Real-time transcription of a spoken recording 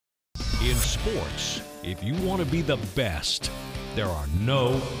In sports, if you want to be the best, there are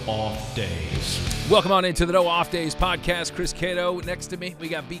no off days. Welcome on into the No Off Days podcast. Chris Cato next to me. We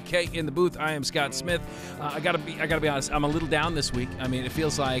got BK in the booth. I am Scott Smith. I gotta be honest. I'm a little down this week. I mean, it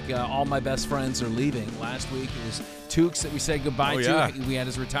feels like all my best friends are leaving. Last week it was Tukes that we said goodbye to. We had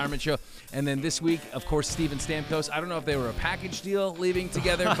his retirement show, and then this week, of course, Steven Stamkos. I don't know if they were a package deal leaving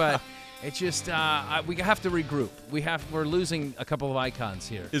together, but. It's just we have to regroup. We're losing a couple of icons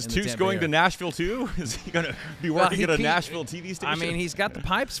here. Is Tukes going to Nashville too? Is he going to be working at a Nashville TV station? I mean, he's got the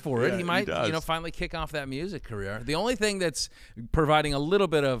pipes for it. Yeah, he might, finally kick off that music career. The only thing that's providing a little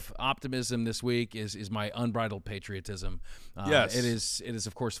bit of optimism this week is my unbridled patriotism. Yes, it is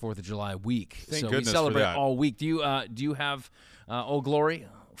of course 4th of July week. Thank so goodness we celebrate for that. all week. Do you have Old Glory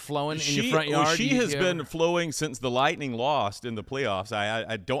flowing in your front yard? She has been flowing since the Lightning lost in the playoffs.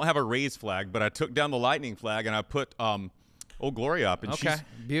 I don't have a Rays flag, but I took down the Lightning flag and I put Old Glory up. And she's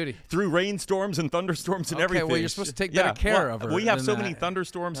beauty. Through rainstorms and thunderstorms and everything. Well, you're supposed to take better care of her. We have so many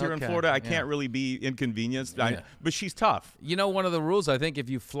thunderstorms here in Florida, I can't really be inconvenienced. But she's tough. You know, one of the rules, I think, if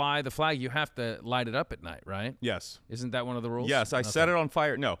you fly the flag, you have to light it up at night, right? Yes. Isn't that one of the rules? Yes, I set it on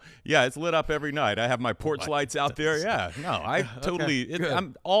fire. No. Yeah, it's lit up every night. I have my porch lights out there. Yeah. No, I totally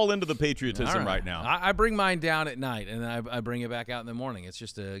I'm all into the patriotism right now. I bring mine down at night, and I bring it back out in the morning. It's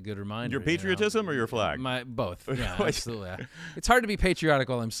just a good reminder. Your patriotism or your flag? Both. Yeah, absolutely. It's hard to be patriotic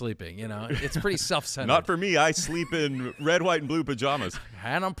while I'm sleeping, It's pretty self-centered. Not for me. I sleep in red, white, and blue pajamas.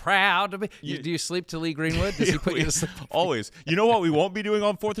 And I'm proud to be. Do you sleep to Lee Greenwood? Does he put you to sleep? Always. You know what we won't be doing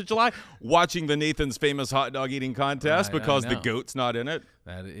on 4th of July? Watching the Nathan's Famous Hot Dog Eating Contest because the goat's not in it.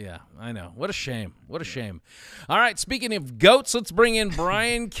 I know. What a shame. What a shame. All right, speaking of goats, let's bring in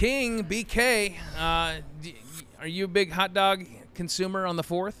Brian King, BK. Are you a big hot dog consumer on the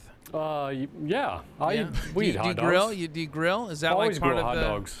 4th? Yeah. We eat hot dogs. dogs. Do you grill? Is that Always like part grill of hot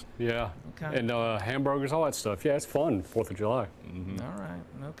dogs. Yeah. Okay. And hamburgers, all that stuff. Yeah, it's fun. 4th of July. Mm-hmm. All right.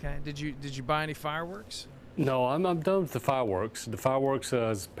 Okay. Did you buy any fireworks? No, I'm done with the fireworks. The fireworks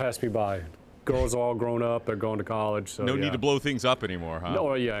has passed me by. Girls are all grown up. They're going to college. So no need to blow things up anymore, huh?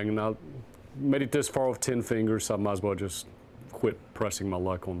 No, yeah. And I made it this far with 10 fingers, so I might as well just quit pressing my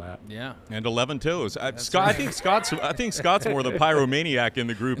luck on that. Yeah. And 11 toes. Scott, I think Scott's more the pyromaniac in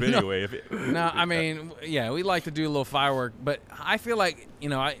the group anyway. I mean, we like to do a little firework, but I feel like,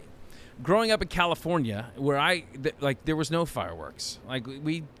 growing up in California where there was no fireworks.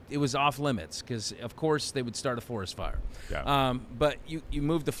 It was off limits because of course they would start a forest fire. Yeah. But you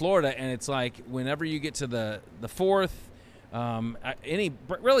move to Florida and it's like whenever you get to the 4th,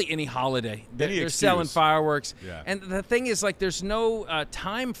 any holiday, they're selling fireworks. Yeah. And the thing is, there's no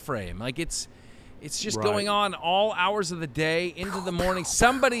time frame. It's just going on all hours of the day into the morning.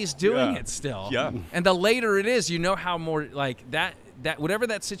 Somebody's doing it still. Yeah. And the later it is, how more that whatever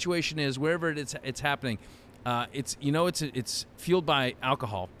that situation is, wherever it's happening, it's fueled by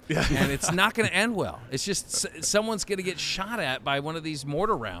alcohol, and it's not going to end well. It's just someone's going to get shot at by one of these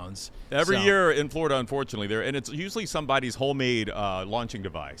mortar rounds. Every year in Florida, unfortunately, and it's usually somebody's homemade launching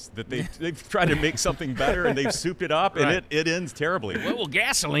device that they've tried to make something better and they've souped it up, and it ends terribly. What will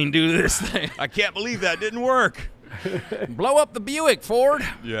gasoline do to this thing? I can't believe that didn't work. Blow up the Buick, Ford.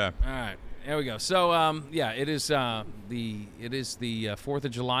 Yeah. All right. There we go. So, it is the 4th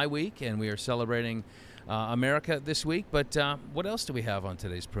of July week, and we are celebrating America this week. But what else do we have on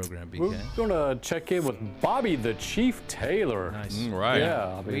today's program, BK? We're going to check in with Bobby the Chief Taylor. Nice. Right. Yeah.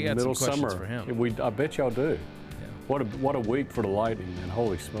 I mean, we got middle some questions summer. for him. I bet y'all do. Yeah. What a week for the Lightning, man.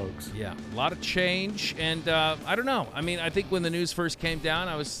 Holy smokes. Yeah, a lot of change. And I don't know. I mean, I think when the news first came down,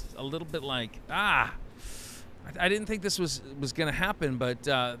 I was a little bit like, I didn't think this was going to happen.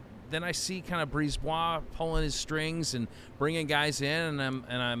 But then I see kind of Brisebois pulling his strings and bringing guys in,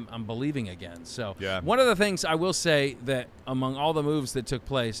 and I'm believing again. So one of the things I will say that among all the moves that took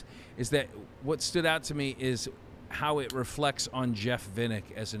place is that what stood out to me is how it reflects on Jeff Vinik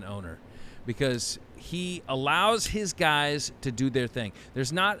as an owner, because he allows his guys to do their thing.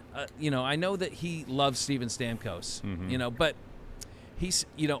 There's not, I know that he loves Steven Stamkos, but he's,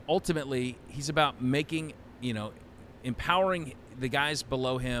 ultimately he's about making, empowering the guys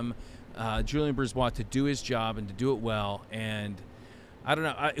below him, Julien Brisebois, to do his job and to do it well. And I don't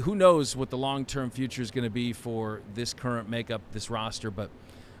know, who knows what the long-term future is going to be for this current makeup, this roster, but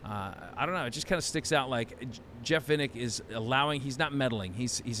I don't know. It just kind of sticks out. Like Jeff Vinik is allowing. He's not meddling.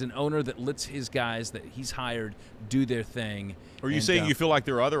 He's an owner that lets his guys that he's hired do their thing. Are you saying you feel like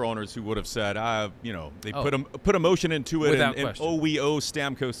there are other owners who would have said, they put emotion into it, and we owe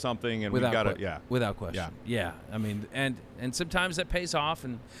Stamkos something, and we've got to, without question, yeah. I mean, and sometimes that pays off,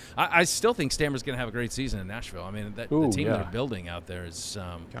 and I still think Stammer's going to have a great season in Nashville. I mean, the team they're building out there is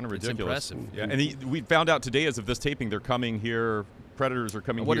kind of ridiculous. Impressive. Yeah, and we found out today, as of this taping, they're coming here. Predators are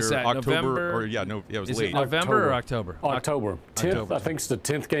coming here. Is that, October? November? It was late. It November or October? October. 10th. I think it's the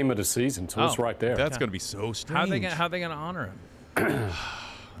 10th game of the season, so it's right there. That's going to be so strange. How are they going to honor him?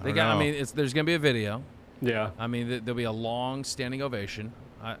 There's going to be a video. Yeah. I mean, there'll be a long standing ovation.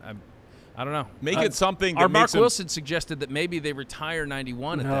 I don't know. Make it something. Our Mark Wilson suggested that maybe they retire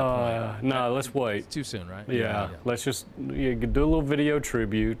 91 at that point. No, let's wait. It's too soon, right? Yeah. Let's just do a little video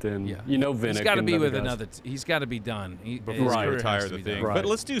tribute, and Vinik. He's got to be with another. He's got to be done. Before he retire the thing. Right. But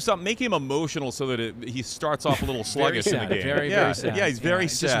let's do something. Make him emotional so that he starts off a little sluggish in the game. Very sad. Yeah, he's very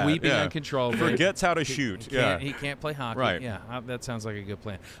sad. Just weeping uncontrollably. Forgets how to shoot. He can't play hockey. Right. Yeah, that sounds like a good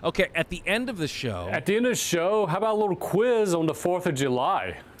plan. Okay, at the end of the show. How about a little quiz on the 4th of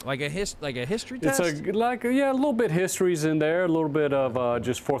July? Like a history test? It's a little bit history's in there, a little bit of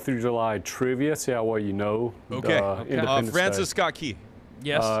just 4th of July trivia, see how well you know. Okay. Francis Day. Scott Key.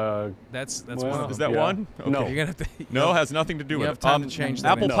 Yes. That's one. Is that one? Okay. No. You're gonna have to, no, has nothing to do with it. You have time to change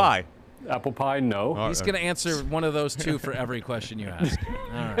that. Apple pie. Apple pie, no. He's going to answer one of those two for every question you ask.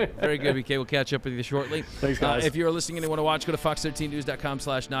 All right. Very good, BK. We'll catch up with you shortly. Thanks, guys. If you're listening and you want to watch, go to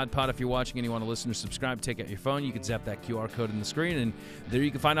fox13news.com/nodpod. If you're watching and you want to listen or subscribe, take out your phone. You can zap that QR code in the screen, and there you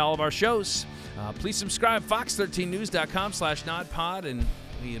can find all of our shows. Please subscribe, fox13news.com/nodpod, and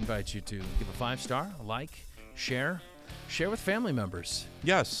we invite you to give a 5-star, a like, share with family members.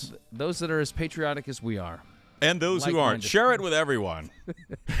 Yes. Those that are as patriotic as we are. And those who aren't. Share it with everyone.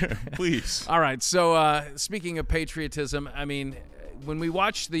 Please. All right. So speaking of patriotism, I mean, when we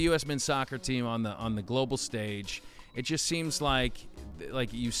watch the U.S. men's soccer team on the global stage, it just seems like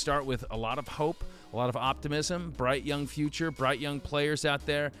you start with a lot of hope, a lot of optimism, bright young future, bright young players out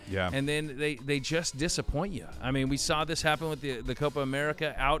there. Yeah. And then they just disappoint you. I mean, we saw this happen with the Copa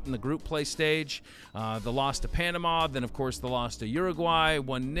America out in the group play stage, the loss to Panama, then, of course, the loss to Uruguay,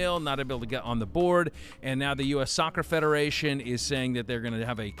 1-0, not able to get on the board. And now the U.S. Soccer Federation is saying that they're going to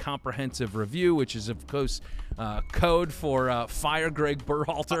have a comprehensive review, which is, of course, code for fire Greg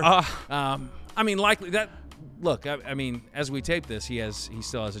Berhalter. I mean, likely that – look, I mean, as we tape this, he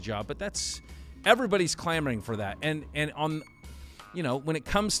still has a job, but that's – everybody's clamoring for that, and on, when it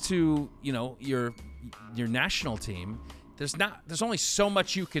comes to your national team, there's only so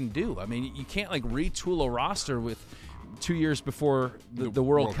much you can do. I mean, you can't retool a roster with 2 years before the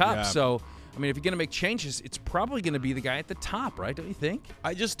World Cup. Yeah. So, I mean, if you're going to make changes, it's probably going to be the guy at the top, right? Don't you think?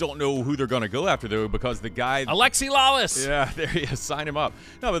 I just don't know who they're going to go after, though, because the guy... Alexi Lawless! Yeah, there he is. Sign him up.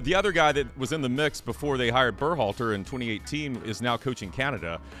 No, but the other guy that was in the mix before they hired Berhalter in 2018 is now coaching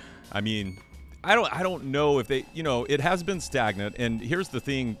Canada. I mean... I don't know if they, it has been stagnant, and here's the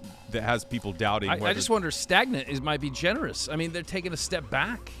thing that has people doubting. I just wonder, stagnant might be generous. I mean, they're taking a step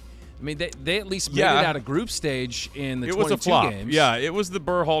back. I mean, they at least made it out of group stage in the 22 was a flop. Games. Yeah, it was the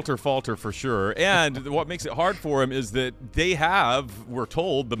Berhalter falter for sure. And what makes it hard for him is that they have, we're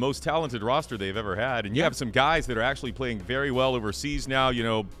told, the most talented roster they've ever had. And you have some guys that are actually playing very well overseas now.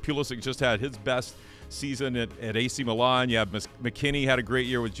 Pulisic just had his best season at AC Milan. You have McKinney had a great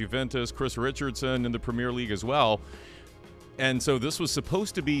year with Juventus, Chris Richardson in the Premier League as well. And so this was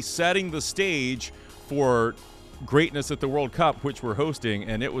supposed to be setting the stage for greatness at the World Cup, which we're hosting,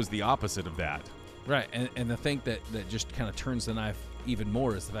 and it was the opposite of that. Right, and the thing that just kind of turns the knife even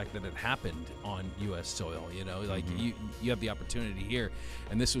more is the fact that it happened on U.S. soil. You have the opportunity here,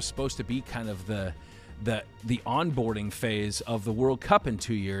 and this was supposed to be kind of the onboarding phase of the World Cup in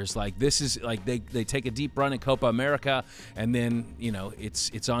 2 years. This is they take a deep run in Copa America, and then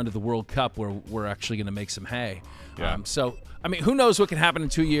it's on to the World Cup where we're actually going to make some hay. Yeah. So I mean, who knows what can happen in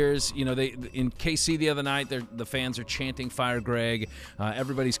 2 years? They in KC the other night, the fans are chanting "Fire Greg."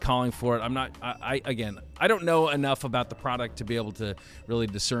 Everybody's calling for it. I don't know enough about the product to be able to really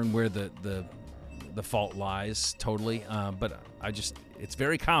discern where the fault lies totally, but it's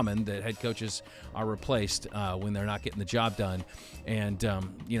very common that head coaches are replaced when they're not getting the job done. And,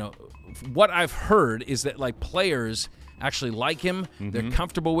 what I've heard is that, players actually like him. Mm-hmm. They're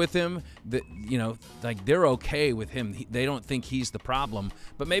comfortable with him. That they're okay with him. They don't think he's the problem.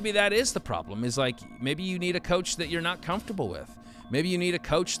 But maybe that is the problem, is maybe you need a coach that you're not comfortable with. Maybe you need a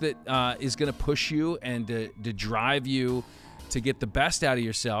coach that is going to push you and to drive you to get the best out of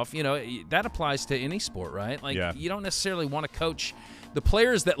yourself. That applies to any sport, right? Like, you don't necessarily want to coach the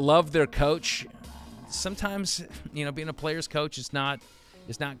players that love their coach. Sometimes, being a player's coach is not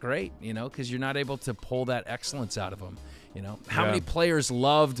great, because you're not able to pull that excellence out of them. How many players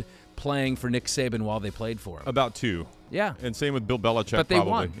loved playing for Nick Saban while they played for him? About 2. Yeah. And same with Bill Belichick, but they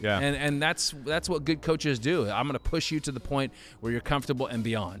probably. won. Yeah. And that's what good coaches do. I'm going to push you to the point where you're comfortable and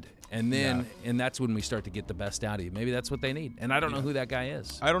beyond. And then and that's when we start to get the best out of you. Maybe that's what they need. And I don't know who that guy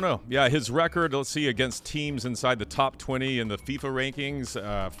is. I don't know. Yeah, his record, let's see, against teams inside the top 20 in the FIFA rankings,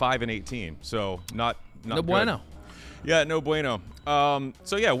 5-18. So not no good. bueno. Yeah, no bueno.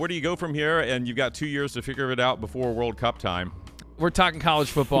 So, where do you go from here? And you've got 2 years to figure it out before World Cup time. We're talking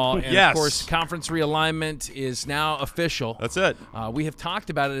college football, and Yes. of course, conference realignment is now official. That's it. We have talked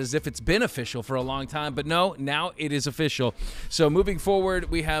about it as if it's been official for a long time, but no, now it is official. So moving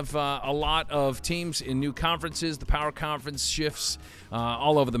forward, we have a lot of teams in new conferences. The power conference shifts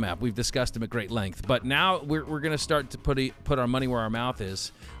all over the map. We've discussed them at great length, but now we're going to start to put our money where our mouth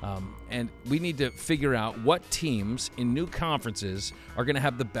is, and we need to figure out what teams in new conferences are going to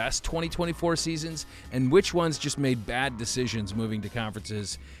have the best 2024 seasons, and which ones just made bad decisions moving to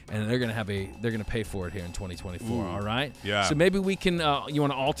conferences, and they're going to pay for it here in 2024. All right. Yeah. So maybe we can. You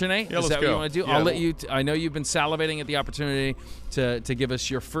want to alternate? Yeah, Is that let's what you go. want to do? Yeah, I'll let you. I know you've been salivating at the opportunity to give us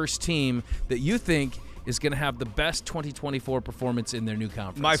your first team that you think is going to have the best 2024 performance in their new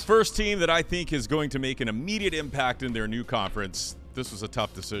conference. My first team that I think is going to make an immediate impact in their new conference. This was a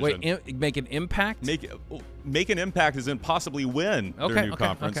tough decision. Wait, make an impact? Make an impact as in possibly win their new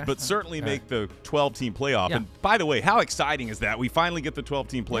conference, but certainly make the 12-team playoff. Yeah. And by the way, how exciting is that? We finally get the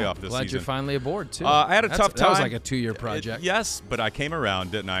 12-team playoff this Glad season. you're finally aboard, too. I had a tough time. That was like a 2-year project. Yes, but I came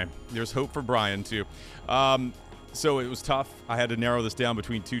around, didn't I? There's hope for Brian, too. So it was tough. I had to narrow this down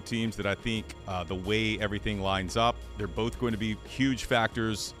between 2 teams that I think the way everything lines up, they're both going to be huge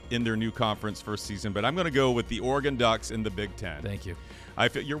factors in their new conference first season. But I'm going to go with the Oregon Ducks in the Big Ten. Thank you.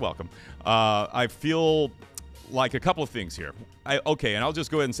 You're welcome. I feel like a couple of things here. And I'll just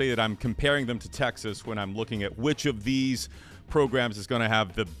go ahead and say that I'm comparing them to Texas when I'm looking at which of these programs is going to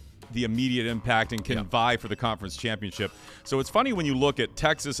have the immediate impact and can vie for the conference championship. So it's funny when you look at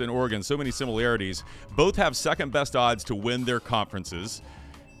Texas and Oregon, so many similarities. Both have second best odds to win their conferences.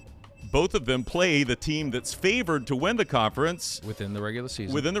 Both of them play the team that's favored to win the conference within the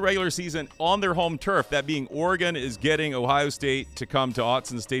regular season on their home turf. That being, Oregon is getting Ohio State to come to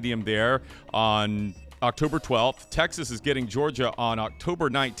Autzen Stadium there on October 12th. Texas is getting Georgia on October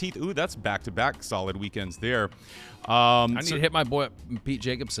 19th. Ooh, that's back-to-back solid weekends there. I need to hit my boy Pete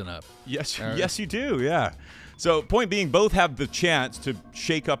Jacobson up. Yes, you do, yeah. So point being, both have the chance to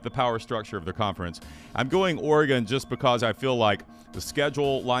shake up the power structure of the conference. I'm going Oregon just because I feel like the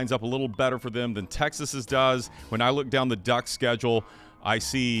schedule lines up a little better for them than Texas's does. When I look down the Ducks' schedule, I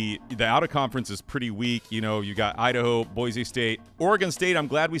see the out-of-conference is pretty weak. You got Idaho, Boise State. Oregon State, I'm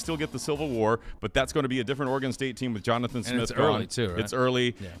glad we still get the Civil War, but that's going to be a different Oregon State team with Jonathan Smith. And it's early, too, right? It's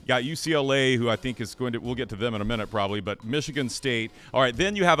early. Yeah. You got UCLA, who I think is going to – we'll get to them in a minute probably, but Michigan State. All right,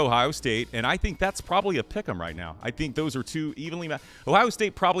 then you have Ohio State, and I think that's probably a pick 'em right now. I think those are 2 evenly matched. Ohio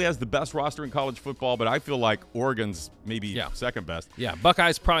State probably has the best roster in college football, but I feel like Oregon's maybe second best. Yeah,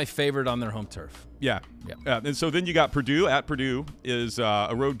 Buckeyes probably favored on their home turf. Yeah. And so then you got Purdue. At Purdue is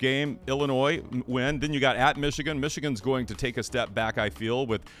a road game. Illinois win. Then you got at Michigan. Michigan's going to take a step back, I feel,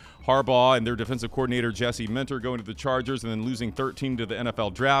 with Harbaugh and their defensive coordinator Jesse Minter going to the Chargers and then losing 13 to the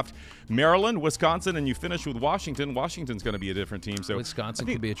NFL draft. Maryland, Wisconsin, and you finish with Washington. Washington's going to be a different team. So Wisconsin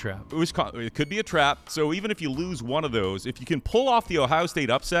could be a trap. It could be a trap. So even if you lose one of those, if you can pull off the Ohio State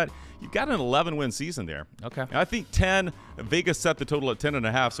upset, you've got an 11-win season there. Okay. And I think 10. Vegas set the total at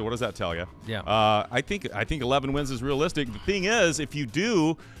 10.5. So what does that tell you? Yeah. I think 11 wins is realistic. The thing is, if you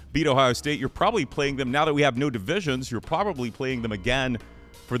do beat Ohio State, you're probably playing them, now that we have no divisions, you're probably playing them again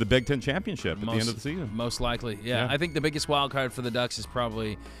for the Big Ten championship at the end of the season. Most likely, yeah. I think the biggest wild card for the Ducks is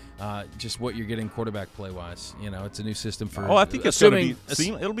probably just what you're getting quarterback play-wise. It's a new system for. I think it's going to be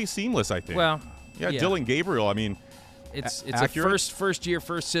it'll be seamless, I think. Well, Dylan Gabriel. I mean, it's accurate? a first year,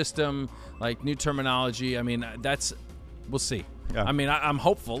 first system, like new terminology. I mean, we'll see. Yeah. I mean, I'm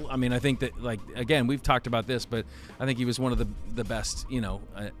hopeful. I mean, I think that, again, we've talked about this, but I think he was one of the best,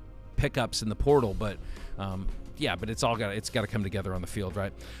 pickups in the portal. But but it's got to come together on the field,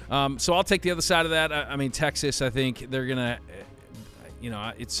 right? So I'll take the other side of that. I mean, Texas, I think they're gonna,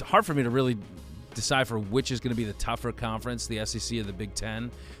 it's hard for me to really decipher which is going to be the tougher conference, the SEC or the Big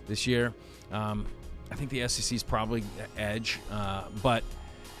Ten this year. I think the SEC is probably edge, but.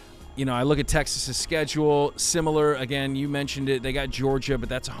 I look at Texas's schedule, similar. Again, you mentioned it. They got Georgia, but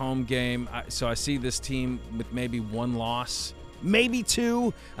that's a home game. So I see this team with maybe one loss maybe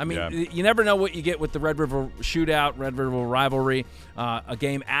 2. I mean, Yeah. you never know what you get with the Red River Shootout, Red River rivalry, a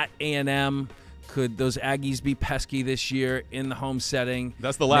game at A&M. Could those Aggies be pesky this year in the home setting?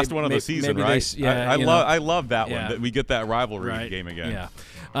 That's the last one of the season, right? I love that one, that we get that rivalry game again. Yeah.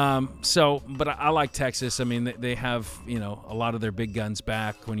 But I like Texas. I mean, they have, a lot of their big guns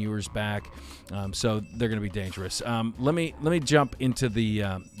back, Quinn back, so they're going to be dangerous. Let me jump into the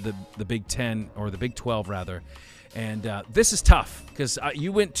Big Ten, or the Big 12 rather, and this is tough because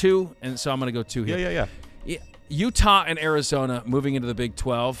you went 2, and so I'm going to go 2 here. Yeah. Utah and Arizona moving into the Big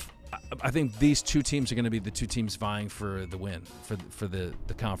 12. I think these 2 teams are going to be the 2 teams vying for the win for the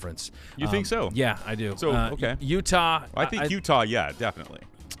conference. You think so? Yeah, I do. So okay, Utah. I think Utah. Yeah, definitely.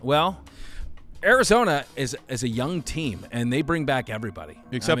 Well, Arizona is a young team, and they bring back everybody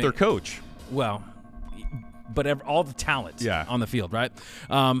except their coach. Well, but all the talent on the field, right?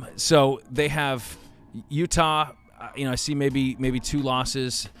 So they have Utah. I see maybe 2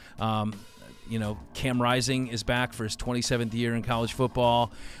 losses. Cam Rising is back for his 27th year in college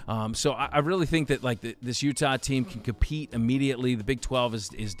football. So I really think that this Utah team can compete immediately. The Big 12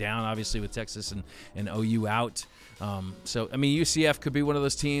 is down, obviously, with Texas and OU out. UCF could be one of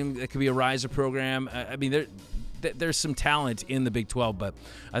those teams. That could be a riser program. There's some talent in the Big 12, but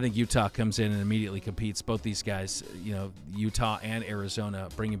I think Utah comes in and immediately competes. Both these guys, Utah and Arizona,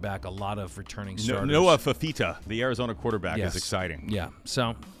 bringing back a lot of returning starters. Noah Fafita, the Arizona quarterback, is exciting. Yeah,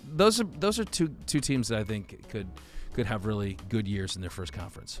 so those are two teams that I think could have really good years in their first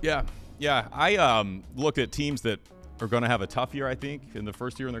conference. Yeah. I looked at teams that are going to have a tough year, I think, in the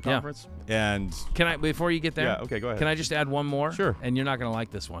first year in their conference. And can I, before you get there? Yeah, okay, go ahead. Can I just add one more? Sure. And you're not going to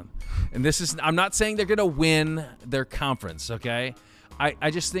like this one. And I'm not saying they're going to win their conference, okay? I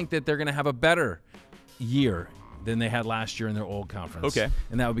just think that they're going to have a better year than they had last year in their old conference. Okay.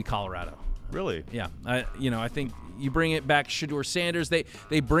 And that would be Colorado. Really? Yeah. I think you bring it back, Shedeur Sanders.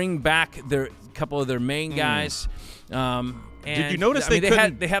 They bring back their couple of their main guys. Did you notice they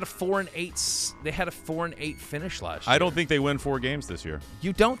had a 4-8? They had a 4-8 finish last year. I don't think they win 4 games this year.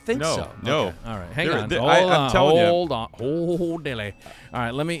 You don't think so? No. Okay. All right. Hang on. I'm telling you. Hold on. Hold delay. All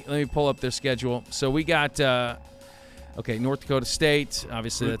right. Let me pull up their schedule. So we got North Dakota State.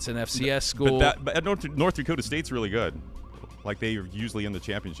 Obviously, that's an FCS school. But North Dakota State's really good. Like they are usually in the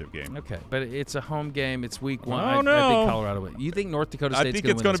championship game. Okay, but it's a home game. It's week 1. Oh, no. I think Colorado wins. You think North Dakota State's going to win? I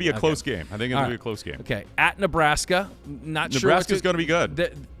think it's going to be a close game. I think it's going to be a close game. Okay, at Nebraska. Nebraska's going to be good.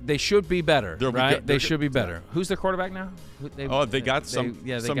 They should be better, right? They should be better. Yeah. Who's their quarterback now? They got some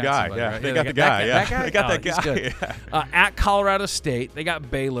guy. Somebody, yeah, right? they got the guy. That guy? They got that he's guy. Good. Yeah. At Colorado State, they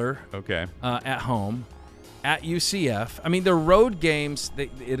got Baylor. Okay. At home. At UCF. I mean, the road games,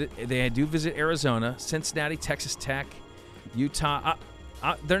 they do visit Arizona, Cincinnati, Texas Tech, Utah.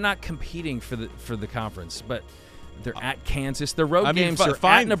 They're not competing for the conference, but they're at Kansas. The road games are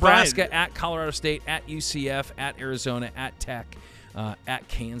at Nebraska, at Colorado State, at UCF, at Arizona, at Tech, at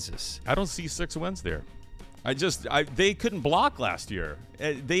Kansas. I don't see 6 wins there. They couldn't block last year.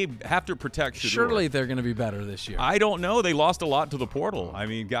 They have to protect Shedeur. Surely they're going to be better this year. I don't know. They lost a lot to the portal. I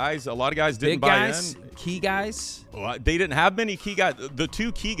mean, a lot of guys didn't buy in. Key guys? Well, they didn't have many key guys.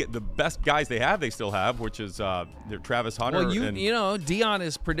 The best guys they still have, which is Travis Hunter. Well, Dion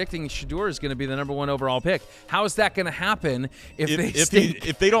is predicting Shedeur is going to be the number 1 overall pick. How is that going to happen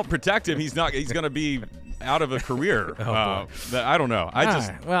if they don't protect him? He's going to be out of a career. I don't know.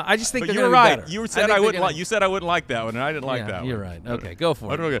 I just think you're right. Better. You said I wouldn't like that one, and I didn't like that one. You're right. Okay, go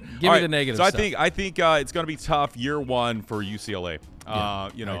for it. Okay. Give me the negative. So stuff. I think it's going to be tough year 1 for UCLA.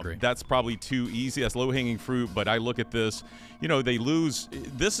 I agree. That's probably too easy. That's low-hanging fruit. But I look at this. They lose.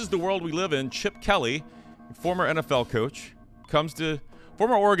 This is the world we live in. Chip Kelly, former NFL coach,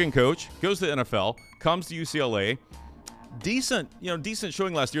 former Oregon coach, goes to the NFL, comes to UCLA. Decent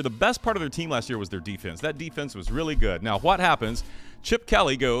showing last year. The best part of their team last year was their defense. That defense was really good. Now, what happens? Chip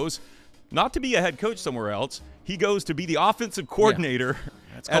Kelly goes not to be a head coach somewhere else. He goes to be the offensive coordinator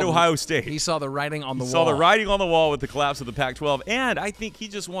at Ohio State. He saw the writing on the wall. He saw the writing on the wall with the collapse of the Pac-12. And I think he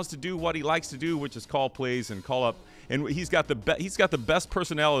just wants to do what he likes to do, which is call plays and call up. And he's got the best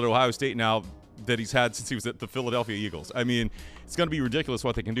personnel at Ohio State now that he's had since he was at the Philadelphia Eagles. I mean, it's going to be ridiculous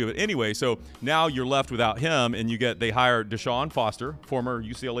what they can do. But anyway, so now you're left without him, and they hire Deshaun Foster, former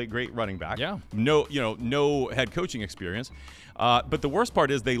UCLA great running back. Yeah. No head coaching experience. But the worst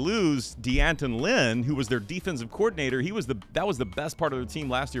part is they lose DeAnton Lynn, who was their defensive coordinator. That was the best part of their team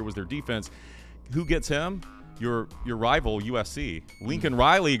last year was their defense. Who gets him? Your rival, USC. Lincoln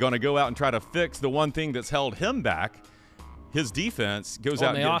Riley going to go out and try to fix the one thing that's held him back. His defense goes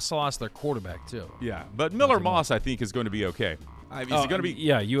out. And they also lost their quarterback too. Yeah, but Miller Moss, I think, is going to be okay. Is he going to be?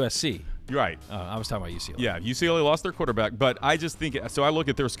 Yeah, USC. Right. I was talking about UCLA. Yeah, UCLA lost their quarterback, but I just think so. I look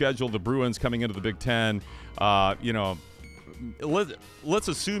at their schedule. The Bruins coming into the Big Ten. Let's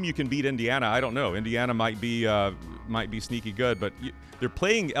assume you can beat Indiana. I don't know. Indiana might be sneaky good, but they're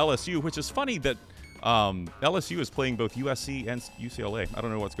playing LSU, which is funny that LSU is playing both USC and UCLA. I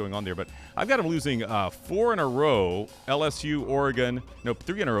don't know what's going on there, but I've got them losing 4 in a row. LSU, Oregon. No,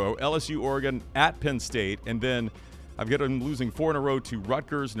 3 in a row. LSU, Oregon, at Penn State, and then I've got them losing 4 in a row to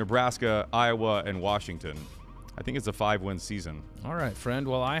Rutgers, Nebraska, Iowa, and Washington. I think it's a 5-win season. All right, friend.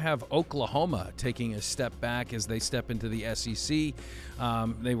 Well, I have Oklahoma taking a step back as they step into the SEC.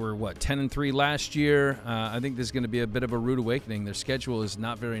 They were, 10-3 last year. I think this is going to be a bit of a rude awakening. Their schedule is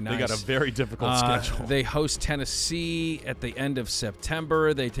not very nice. They got a very difficult schedule. They host Tennessee at the end of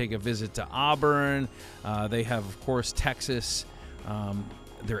September. They take a visit to Auburn. They have, of course, Texas.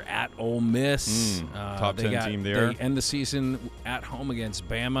 They're at Ole Miss. Top 10 team there. They end the season at home against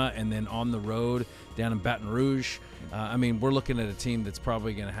Bama and then on the road down in Baton Rouge. We're looking at a team that's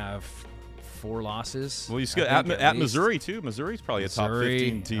probably going to have 4 losses. Well, you still at Missouri too. Missouri's probably a top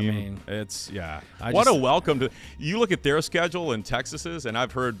 15 team. What a welcome to. You look at their schedule and Texas's, and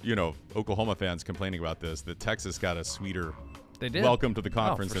I've heard Oklahoma fans complaining about this, that Texas got a sweeter. They did. Welcome to the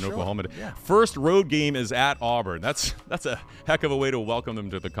conference in Oklahoma. Yeah. First road game is at Auburn. That's a heck of a way to welcome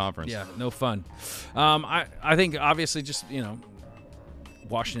them to the conference. Yeah, no fun. I think obviously just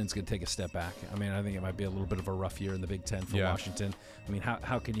Washington's going to take a step back. I think it might be a little bit of a rough year in the Big Ten for Washington.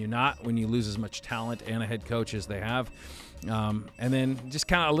 How can you not when you lose as much talent and a head coach as they have? And then just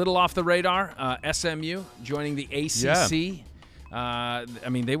kind of a little off the radar, SMU joining the ACC.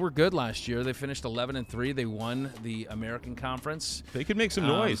 They were good last year. They finished 11-3. They won the American Conference. They could make some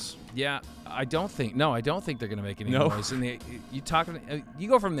noise. Yeah, I don't think they're going to make any noise. And you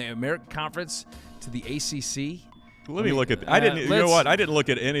go from the American Conference to the ACC. Let me look at. I didn't. You know what? I didn't look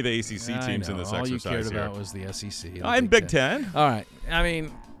at any of the ACC teams in this exercise. All you cared here. about was the SEC. And Big Ten. All right.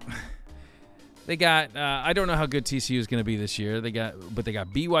 They got. I don't know how good TCU is going to be this year. They got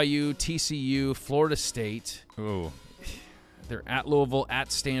BYU, TCU, Florida State. Oh. They're at Louisville,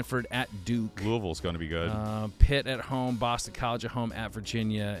 at Stanford, at Duke. Louisville's going to be good. Pitt at home, Boston College at home, at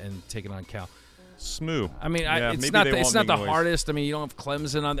Virginia, and taking on Cal. Smooth. It's not the hardest. You don't have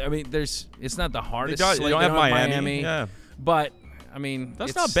Clemson on there. It's not the hardest. You don't have Miami. Yeah. But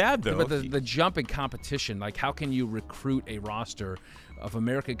that's not bad though. But the jump in competition, like how can you recruit a roster of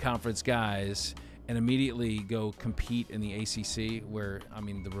American Conference guys and immediately go compete in the ACC, where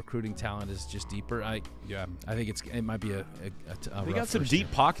the recruiting talent is just deeper. I think it might be a they got some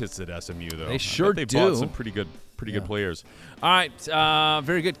deep pockets at SMU though. They sure do. They bought some pretty good players. All right,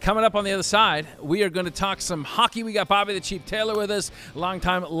 very good. Coming up on the other side, we are going to talk some hockey. We got Bobby the Chief Taylor with us,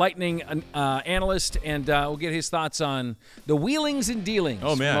 longtime Lightning analyst, and we'll get his thoughts on the wheelings and dealings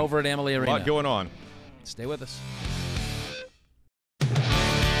from over at Amalie Arena. A lot going on. Stay with us.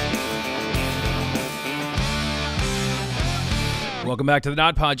 Welcome back to the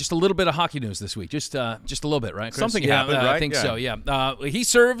nodpod. Just a little bit of hockey news this week. Just a little bit, right, Chris? Something happened, right? I think so, yeah. He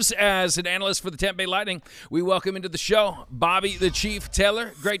serves as an analyst for the Tampa Bay Lightning. We welcome into the show Bobby the Chief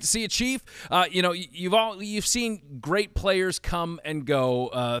Taylor. Great to see you, Chief. You've seen great players come and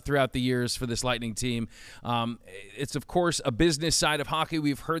go throughout the years for this Lightning team. It's, of course, a business side of hockey.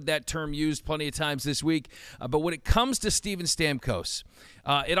 We've heard that term used plenty of times this week. But when it comes to Steven Stamkos,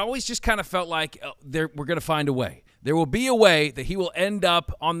 it always just kind of felt like we're going to find a way. There will be a way that he will end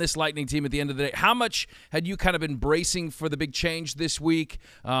up on this Lightning team at the end of the day. How much had you kind of been bracing for the big change this week?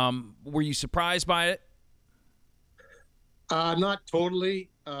 Were you surprised by it? Not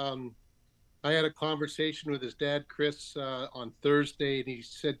totally. I had a conversation with his dad, Chris, on Thursday, and he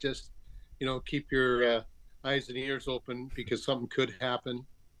said just, keep your eyes and ears open because something could happen.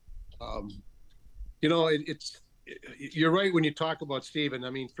 You're right when you talk about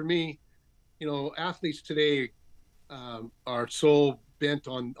Steven. For me, athletes today are so bent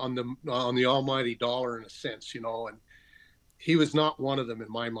on the almighty dollar in a sense, and he was not one of them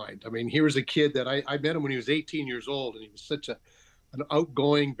in my mind. He was a kid that I met him when he was 18 years old, and he was such an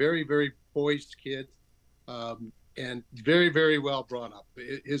outgoing, very, very poised kid, and very, very well brought up.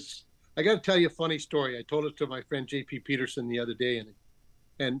 I got to tell you a funny story. I told it to my friend J.P. Peterson the other day,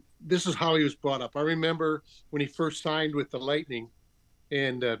 and this is how he was brought up. I remember when he first signed with the Lightning,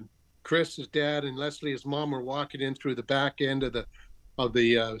 and Chris, his dad, and Leslie, his mom, were walking in through the back end of the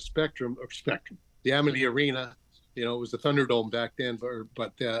Spectrum, the Amalie Arena. It was the Thunderdome back then.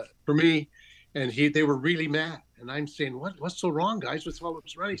 But for me, and they were really mad. And I'm saying, what's so wrong, guys? What's wrong?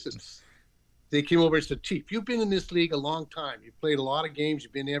 He says, they came over and said, Chief, you've been in this league a long time. You've played a lot of games.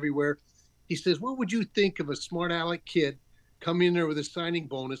 You've been everywhere. He says, what would you think of a smart aleck kid coming in there with a signing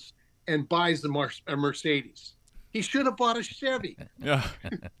bonus and buys a Mercedes. He should have bought a Chevy. Yeah.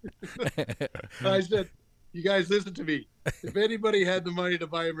 I said, you guys listen to me. If anybody had the money to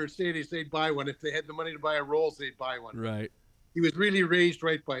buy a Mercedes, they'd buy one. If they had the money to buy a Rolls, they'd buy one. Right. He was really raised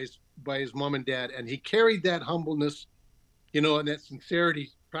right by his mom and dad, and he carried that humbleness, and that sincerity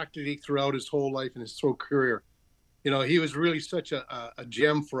practically throughout his whole life and his whole career. He was really such a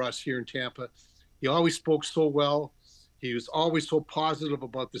gem for us here in Tampa. He always spoke so well. He was always so positive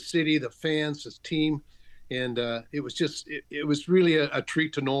about the city, the fans, his team. And it was really a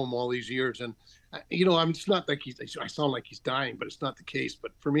treat to know him all these years. And, it's not like I sound like he's dying, but it's not the case.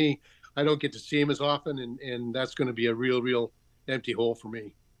 But for me, I don't get to see him as often. And that's going to be a real empty hole for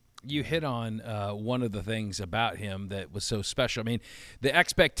me. You hit on one of the things about him that was so special. I mean, the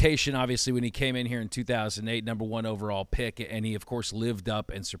expectation, obviously, when he came in here in 2008, number 1 overall pick, and he, of course, lived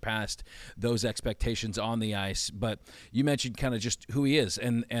up and surpassed those expectations on the ice. But you mentioned kind of just who he is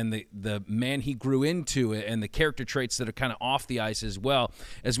and the man he grew into and the character traits that are kind of off the ice as well.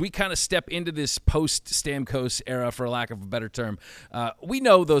 As we kind of step into this post-Stamkos era, for lack of a better term, we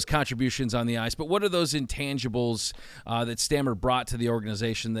know those contributions on the ice, but what are those intangibles that Stammer brought to the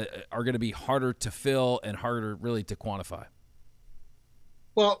organization that are going to be harder to fill and harder really to quantify?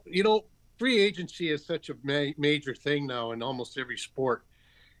 Well, free agency is such a major thing now in almost every sport.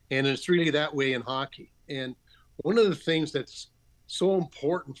 And it's really that way in hockey. And one of the things that's so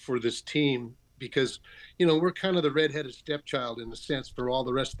important for this team, because, we're kind of the redheaded stepchild in a sense for all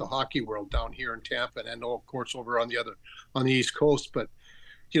the rest of the hockey world down here in Tampa and of course over on the East Coast. But,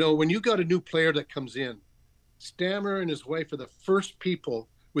 when you got a new player that comes in, Stammer and his wife are the first people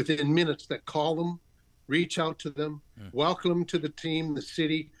within minutes that call them, reach out to them, welcome them to the team, the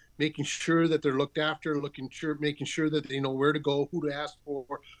city, making sure that they're looked after, making sure that they know where to go, who to ask for,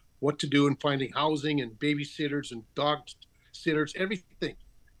 what to do, and finding housing and babysitters and dog sitters, everything.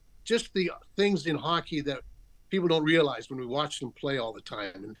 Just the things in hockey that people don't realize when we watch them play all the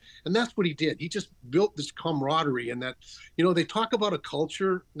time. And that's what he did. He just built this camaraderie, and that, they talk about a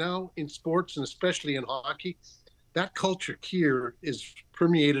culture now in sports and especially in hockey. That culture here is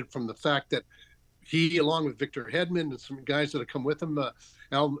permeated from the fact that he, along with Victor Hedman and some guys that have come with him,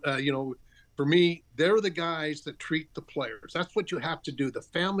 for me, they're the guys that treat the players. That's what you have to do. The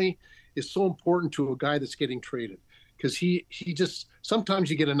family is so important to a guy that's getting traded, because he just, sometimes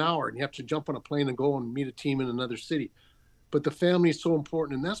you get an hour and you have to jump on a plane and go and meet a team in another city. But the family is so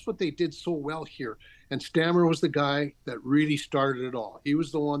important, and that's what they did so well here. And Stammer was the guy that really started it all. He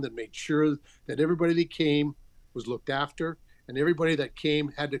was the one that made sure that everybody that came was looked after, and everybody that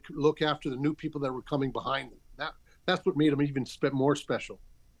came had to look after the new people that were coming behind them. That's what made him even more special.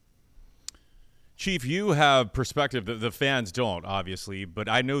 Chief, you have perspective that the fans don't, obviously, but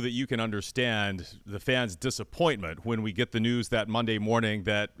I know that you can understand the fans' disappointment when we get the news that Monday morning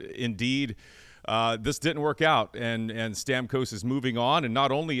that indeed this didn't work out, and Stamkos is moving on. And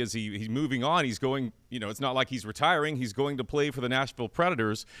not only is he's moving on, he's going, it's not like he's retiring. He's going to play for the Nashville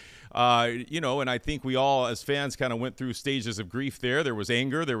Predators, and I think we all as fans kind of went through stages of grief there. There was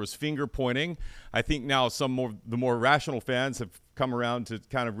anger, there was finger pointing. I think now the more rational fans have come around to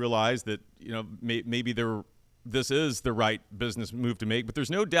kind of realize that, maybe this is the right business move to make. But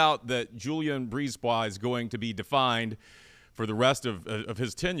there's no doubt that Julien Brisebois is going to be defined for the rest of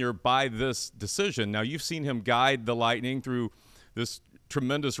his tenure by this decision. Now, you've seen him guide the Lightning through this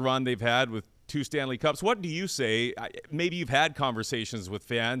tremendous run they've had with 2 Stanley Cups. What do you say? Maybe you've had conversations with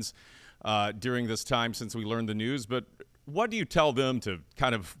fans during this time since we learned the news, but what do you tell them to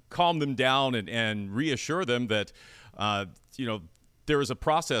kind of calm them down and reassure them that, there is a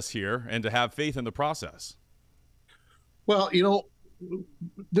process here and to have faith in the process? Well,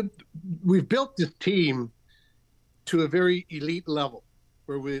 we've built this team to a very elite level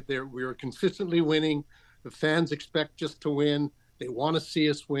where we are consistently winning. The fans expect us to win. They want to see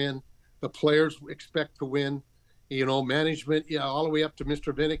us win. The players expect to win. Management, all the way up to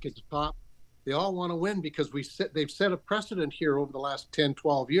Mr. Vinnick at the top. They all want to win because they've set a precedent here over the last 10,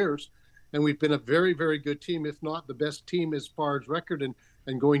 12 years. And we've been a very, very good team, if not the best team as far as record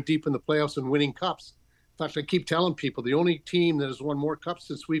and going deep in the playoffs and winning cups. In fact, I keep telling people the only team that has won more cups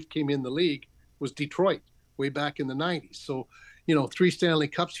since we came in the league was Detroit way back in the 90s. So, 3 Stanley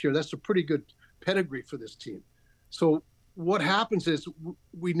Cups here, that's a pretty good pedigree for this team. So what happens is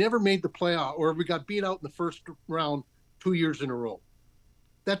we never made the playoff, or we got beat out in the first round 2 years in a row.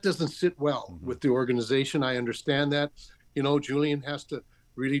 That doesn't sit well with the organization. I understand that. Julien has to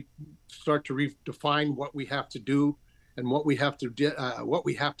really start to redefine what we have to do and what we have to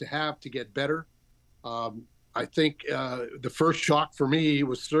have to get better. I think the first shock for me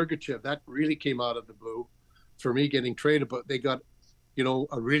was Sergachev. That really came out of the blue for me getting traded, but they got,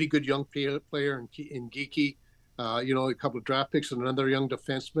 a really good young player in Geeky, a couple of draft picks and another young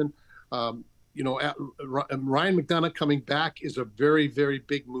defenseman. Ryan McDonough coming back is a very, very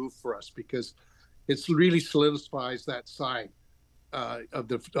big move for us because it really solidifies that side of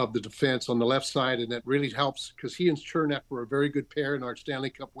the defense on the left side, and that really helps because he and Chernak were a very good pair in our Stanley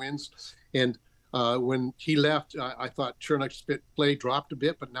Cup wins. And when he left, I thought Chernak's play dropped a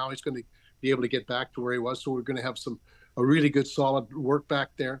bit, but now he's going to be able to get back to where he was. So we're going to have a really good, solid work back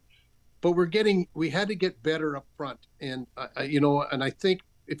there. But we had to get better up front, and and I think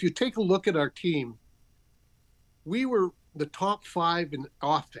if you take a look at our team, we were the top 5 in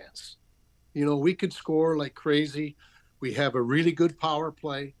offense. We could score like crazy. We have a really good power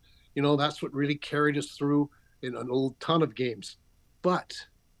play. That's what really carried us through in a ton of games. But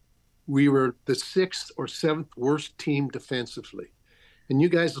we were the 6th or 7th worst team defensively. And you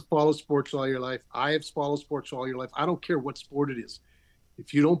guys have followed sports all your life. I have followed sports all your life. I don't care what sport it is.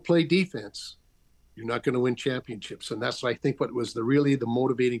 If you don't play defense, you're not going to win championships. And that's, I think, what was really the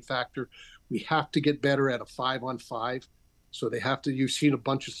motivating factor. We have to get better at a 5-on-5. So you've seen a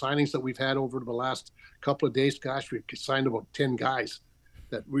bunch of signings that we've had over the last couple of days. Gosh, we've signed about 10 guys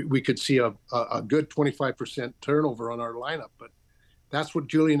that we could see a good 25% turnover on our lineup. But that's what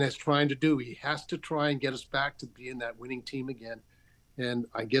Julian is trying to do. He has to try and get us back to being that winning team again. And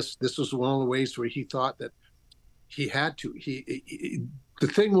I guess this was one of the ways where he thought that he had to. The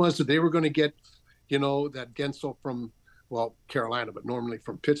thing was that they were going to get, that Gensel from, Carolina, but normally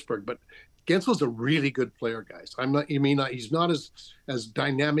from Pittsburgh. But Gensel's a really good player, guys. He's not as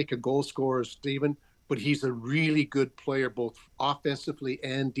dynamic a goal scorer as Steven, but he's a really good player, both offensively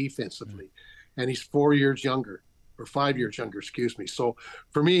and defensively. And he's 4 years younger, or 5 years younger, excuse me. So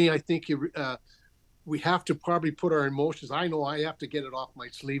for me, I think we have to probably put our emotions. I know I have to get it off my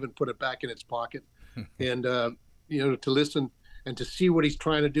sleeve and put it back in its pocket, and to listen and to see what he's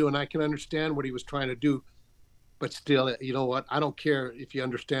trying to do. And I can understand what he was trying to do, but still, you know what? I don't care if you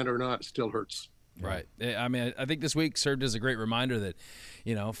understand it or not. It still hurts. Right. I mean, I think this week served as a great reminder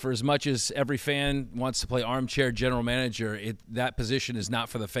that, for as much as every fan wants to play armchair general manager, that position is not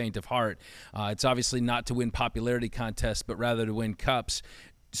for the faint of heart. It's obviously not to win popularity contests, but rather to win cups.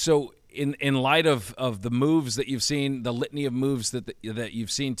 So in light of the moves that you've seen, the litany of moves that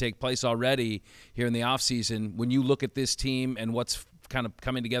you've seen take place already here in the offseason, when you look at this team and what's kind of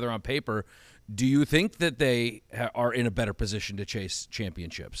coming together on paper, do you think that they are in a better position to chase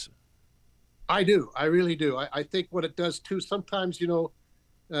championships? I do. I really do. I think what it does, too, sometimes,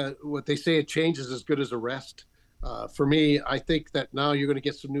 what they say, a change is as good as a rest. For me, I think that now you're going to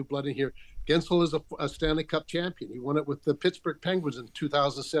get some new blood in here. Gensel is a Stanley Cup champion. He won it with the Pittsburgh Penguins in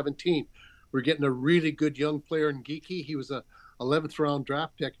 2017. We're getting a really good young player in Geeky. He was a 11th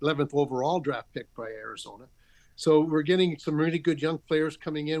overall draft pick by Arizona. So we're getting some really good young players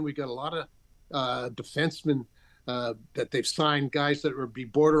coming in. We got a lot of defensemen that they've signed, guys that would be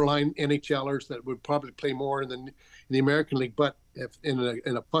borderline NHLers that would probably play more in the American League, but if in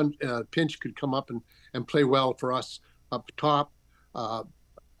a pinch could come up and play well for us up top.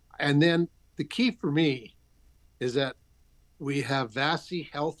 And then the key for me is that we have Vasi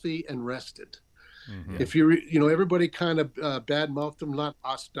healthy and rested. Mm-hmm. If everybody kind of badmouthed him, not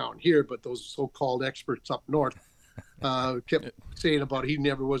us down here, but those so-called experts up north kept saying about he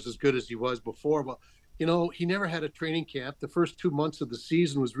never was as good as he was before. Well, he never had a training camp. The first 2 months of the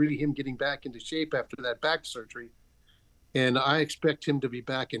season was really him getting back into shape after that back surgery. And I expect him to be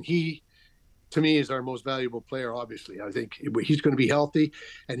back. And he, to me, is our most valuable player, obviously. I think he's going to be healthy,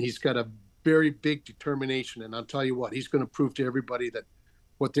 and he's got a very big determination. And I'll tell you what, he's going to prove to everybody that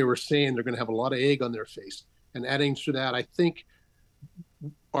what they were saying, they're going to have a lot of egg on their face. And adding to that, I think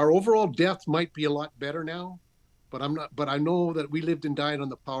our overall depth might be a lot better now. But I know that we lived and died on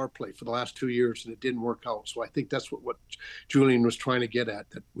the power play for the last 2 years, and it didn't work out. So I think that's what Julian was trying to get at,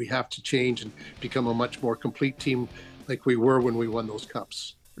 that we have to change and become a much more complete team like we were when we won those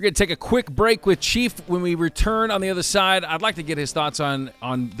cups. We're going to take a quick break with Chief. When we return on the other side, I'd like to get his thoughts on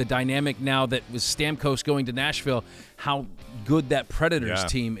the dynamic now that with Stamkos going to Nashville, how good that Predators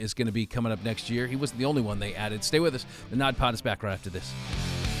team is going to be coming up next year. He wasn't the only one they added. Stay with us. The Nod Pod is back right after this.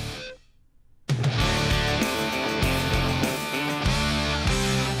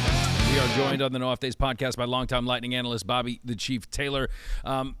 We are joined on the No Off Days podcast by longtime Lightning analyst Bobby the Chief Taylor.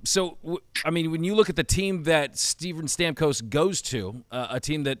 When you look at the team that Steven Stamkos goes to, a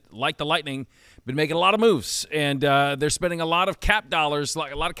team that, like the Lightning, been making a lot of moves, and they're spending a lot of cap dollars,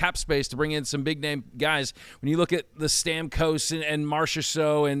 like a lot of cap space to bring in some big-name guys. When you look at the Stamkos and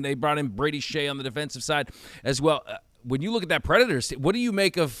Marchessault, and they brought in Brady Shea on the defensive side as well, when you look at that Predators, what do you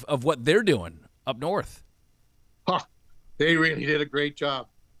make of what they're doing up north? They really did a great job.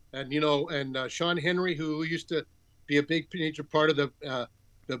 And, Sean Henry, who used to be a big major part of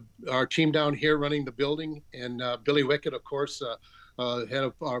our team down here running the building, and Billy Wickett, of course, head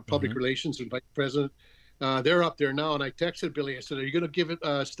of our public relations and vice president. They're up there now. And I texted Billy. I said, "Are you going to give it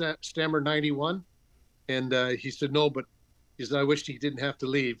Stammer 91?" And he said, "No," but he said, "I wish he didn't have to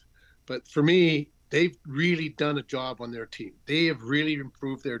leave." But for me, they've really done a job on their team. They have really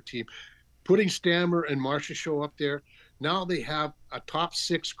improved their team. Putting Stammer and Marcia Show up there, now they have a top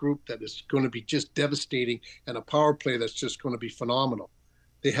 6 group that is going to be just devastating, and a power play that's just going to be phenomenal.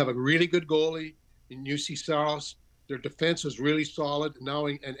 They have a really good goalie in UC Saros. Their defense is really solid now,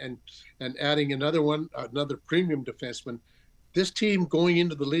 and adding another premium defenseman. This team going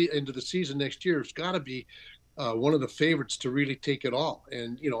into the season next year has got to be one of the favorites to really take it all.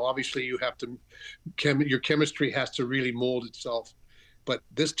 And obviously you have to your chemistry has to really mold itself. But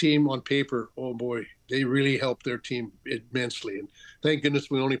this team on paper, oh boy, they really helped their team immensely. And thank goodness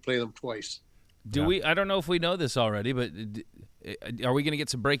we only play them twice. I don't know if we know this already, but are we going to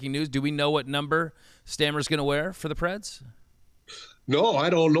get some breaking news? Do we know what number Stammer's going to wear for the Preds? No, I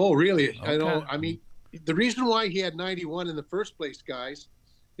don't know, really. Okay. I mean, the reason why he had 91 in the first place, guys,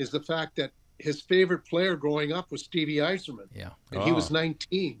 is the fact that his favorite player growing up was Stevie Yzerman. Yeah. And he was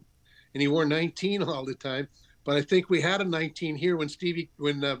 19, and he wore 19 all the time. But I think we had a 19 here when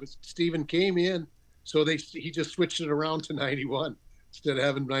Steven came in, so he just switched it around to 91 instead of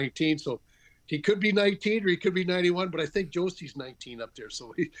having 19. So he could be 19 or he could be 91, but I think Josie's 19 up there,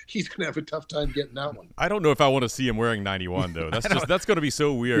 so he's going to have a tough time getting that one. I don't know if I want to see him wearing 91 though. That's going to be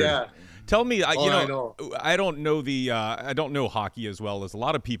so weird. Yeah. Tell me, I know. I don't know I don't know hockey as well as a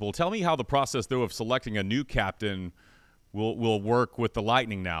lot of people. Tell me how the process though of selecting a new captain will work with the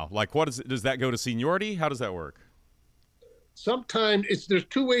Lightning now. Like, does that go to seniority? How does that work? Sometimes there's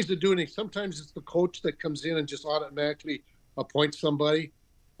 2 ways of doing it. Sometimes it's the coach that comes in and just automatically appoints somebody.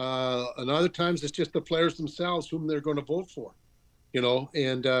 And other times it's just the players themselves whom they're going to vote for,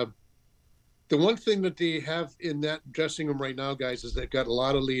 And the one thing that they have in that dressing room right now, guys, is they've got a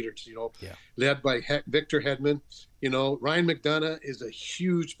lot of leaders, led by Victor Hedman. Ryan McDonough is a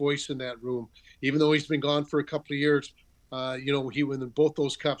huge voice in that room, even though he's been gone for a couple of years. He won both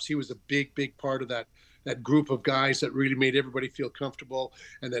those cups. He was a big, big part of that group of guys that really made everybody feel comfortable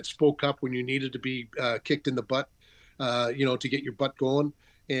and that spoke up when you needed to be kicked in the butt, to get your butt going.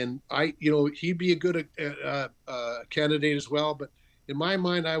 And he'd be a good candidate as well. But in my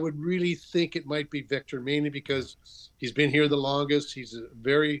mind, I would really think it might be Victor, mainly because he's been here the longest. He's a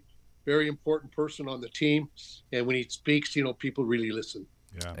very, very important person on the team. And when he speaks, people really listen.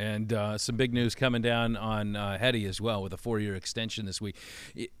 Yeah. And some big news coming down on Hetty as well with a 4-year extension this week.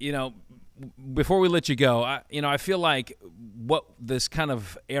 Before we let you go, I feel like what this kind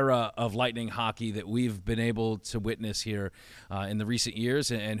of era of Lightning hockey that we've been able to witness here in the recent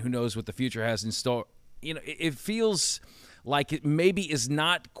years, and who knows what the future has in store, it feels like it maybe is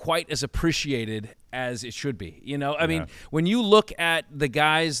not quite as appreciated as it should be. I mean, when you look at the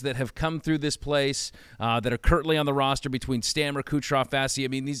guys that have come through this place that are currently on the roster between Stammer, Kucherov, Fassi, I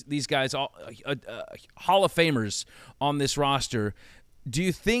mean, these guys, all Hall of Famers on this roster. Do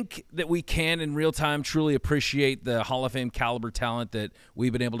you think that we can, in real time, truly appreciate the Hall of Fame caliber talent that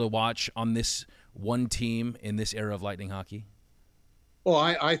we've been able to watch on this one team in this era of Lightning hockey? Well,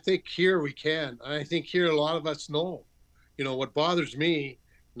 I think here we can. I think here a lot of us know. What bothers me,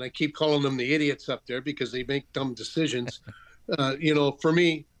 and I keep calling them the idiots up there because they make dumb decisions. For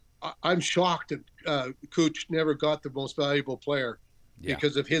me, I'm shocked that Cooch never got the most valuable player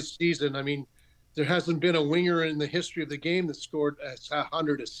because of his season. I mean, there hasn't been a winger in the history of the game that scored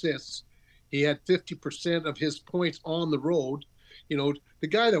 100 assists. He had 50% of his points on the road. The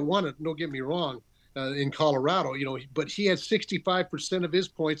guy that won it, don't get me wrong, in Colorado, but he had 65% of his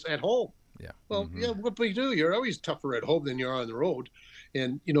points at home. Yeah. Well, what do you do? You're always tougher at home than you are on the road.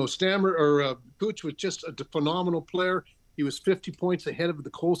 And, Stammer or Cooch was just a phenomenal player. He was 50 points ahead of the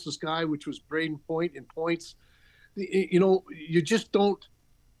closest guy, which was Braden Point in points. You just don't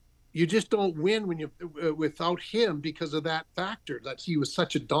win when without him because of that factor that he was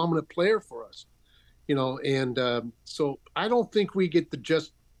such a dominant player for us. So I don't think we get the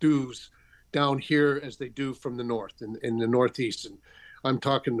just dues down here as they do from the north and in the Northeast. And I'm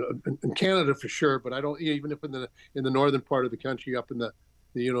talking in Canada for sure, but I don't, even if in the northern part of the country, up in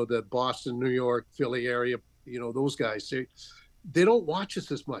the Boston, New York, Philly area, those guys, they don't watch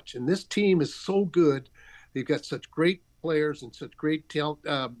us as much. And this team is so good. They've got such great players and such great talent,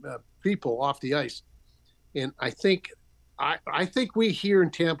 people off the ice. And I think we here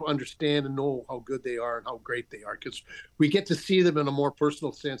in Tampa understand and know how good they are and how great they are, because we get to see them in a more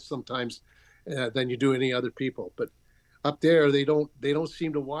personal sense sometimes than you do any other people. But up there, they don't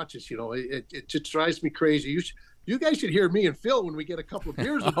seem to watch us. It just drives me crazy. You guys should hear me and Phil when we get a couple of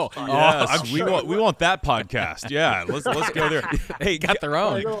beers. Yes, we want that podcast. Yeah, let's go there. Hey, got their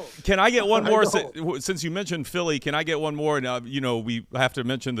own. Can I get one more? Since you mentioned Philly, can I get one more? And we have to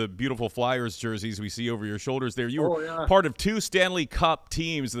mention the beautiful Flyers jerseys we see over your shoulders there. You were part of 2 Stanley Cup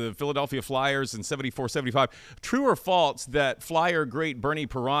teams, the Philadelphia Flyers in 74-75. True or false that Flyer great Bernie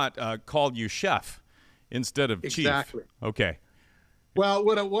Parent called you chef instead of chief? Exactly. Okay. Well,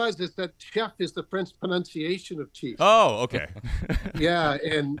 what it was is that chef is the French pronunciation of chief. Oh, okay. Yeah,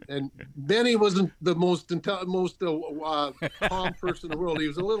 and Benny wasn't the most calm person in the world. He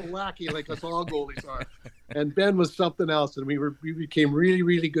was a little wacky, like us all goalies are. And Ben was something else, and we became really,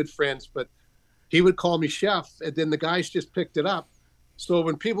 really good friends. But he would call me chef, and then the guys just picked it up. So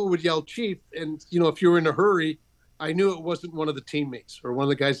when people would yell chief, and if you were in a hurry, I knew it wasn't one of the teammates or one of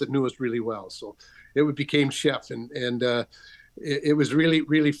the guys that knew us really well. So it became chef, and it was really,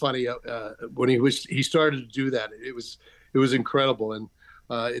 really funny when he started to do that. It was incredible. And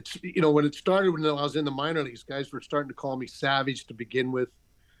it's when it started, when I was in the minor leagues, guys were starting to call me Savage to begin with.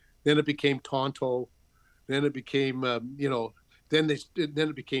 Then it became Tonto. Then it became then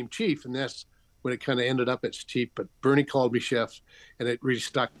it became Chief, and that's when it kind of ended up as Chief. But Bernie called me Chef, and it really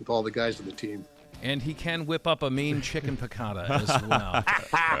stuck with all the guys on the team. And he can whip up a mean chicken piccata as well.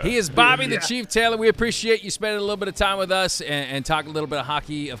 He is Bobby the Chief Taylor. We appreciate you spending a little bit of time with us and talk a little bit of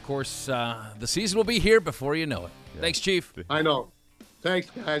hockey. Of course, the season will be here before you know it. Yeah. Thanks, Chief. I know. Thanks,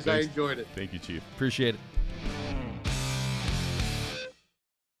 guys. I enjoyed it. Thank you, Chief. Appreciate it.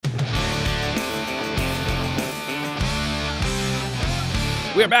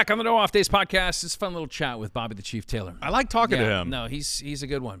 We are back on the No Off Days podcast. It's a fun little chat with Bobby the Chief Taylor. I like talking to him. No, he's a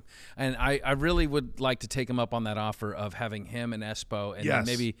good one. And I really would like to take him up on that offer of having him and Espo, and then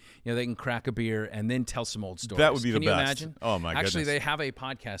maybe they can crack a beer and then tell some old stories. That would be the best. best. Can you imagine? Oh, my goodness. Actually, they have a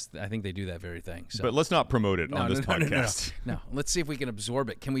podcast. I think they do that very thing. So. But let's not promote it on this podcast. No. Let's see if we can absorb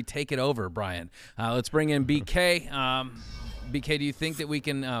it. Can we take it over, Brian? Let's bring in BK. BK, do you think that we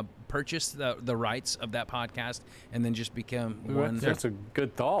can purchase the rights of that podcast and then just become one? That's a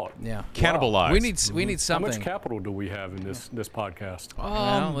good thought. Yeah, cannibalize. We need something. How much capital do we have in this podcast?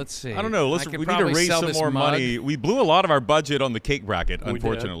 Well, let's see. I don't know. We need to raise some more money. We blew a lot of our budget on the cake bracket,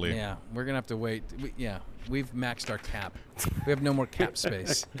 unfortunately. Yeah, we're gonna have to wait. We've maxed our cap. We have no more cap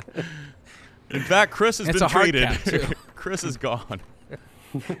space. In fact, Chris has been traded. Hard cap too. Chris is gone.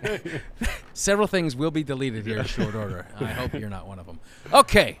 Several things will be deleted here in short order. I hope you're not one of them.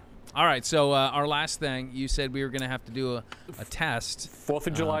 Okay. All right. So our last thing, you said we were going to have to do a test. 4th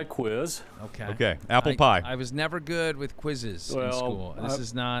of July quiz. Okay. Apple pie. I was never good with quizzes in school. This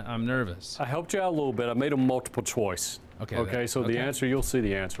is not. I'm nervous. I helped you out a little bit. I made them multiple choice. Okay. So the answer, you'll see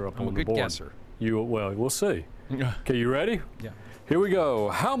the answer up on the board. I'm a good guesser. We'll see. Okay, you ready? Yeah. Here we go.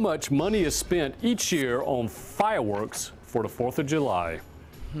 How much money is spent each year on fireworks for the 4th of July?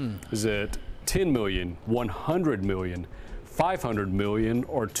 Is it 10 million, 100 million, 500 million,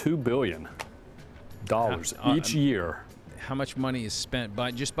 or $2 billion each year? How much money is spent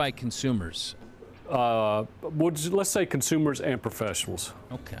by consumers? Let's say consumers and professionals.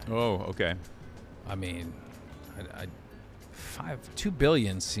 Okay. Oh, okay. I mean, $2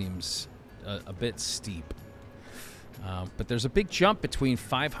 billion seems a bit steep. But there's a big jump between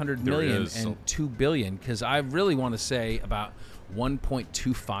 500 million and 2 billion, because I really want to say about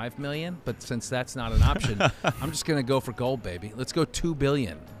 1.25 million, but since that's not an option, I'm just going to go for gold, baby. Let's go 2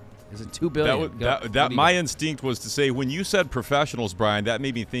 billion. Is it 2 billion? My instinct was to say, when you said professionals, Brian, that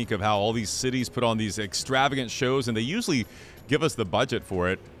made me think of how all these cities put on these extravagant shows, and they usually give us the budget for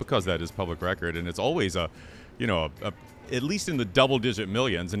it because that is public record, and it's always at least in the double-digit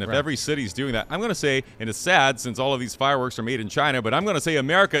millions. And if every city's doing that, I'm going to say, and it's sad since all of these fireworks are made in China, but I'm going to say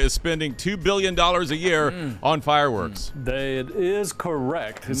America is spending $2 billion a year on fireworks. That is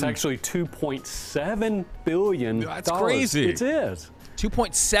correct. It's actually $2.7 billion. That's crazy. It is.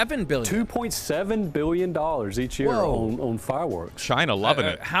 $2.7 billion. $2.7 billion each year on fireworks. China loving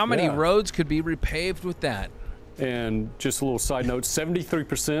it. How many roads could be repaved with that? And just a little side note,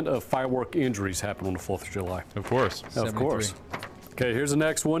 73% of firework injuries happen on the 4th of July. Of course. 73. Of course. Okay, here's the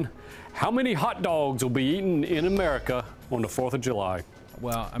next one. How many hot dogs will be eaten in America on the 4th of July?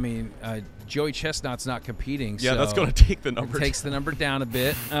 Well, I mean, Joey Chestnut's not competing. Yeah, so that's going to take the number down. Takes the number down a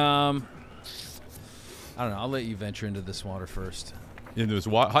bit. I don't know. I'll let you venture into this water first. Into this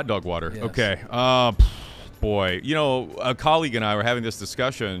hot dog water. Yes. Okay. Boy, a colleague and I were having this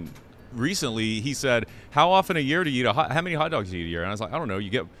discussion recently. He said, how often a year do you eat how many hot dogs do you eat a year? And I was like, I don't know.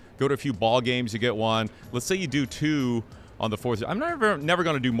 You go to a few ball games, you get one. Let's say you do two on the 4th. I'm never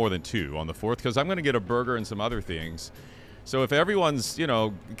going to do more than 2 on the 4th because I'm going to get a burger and some other things. So if everyone's,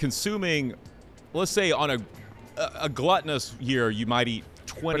 consuming, let's say on a gluttonous year, you might eat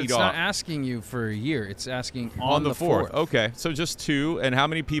 20 But it's not asking you for a year. It's asking on the 4th. Okay, so just 2. And how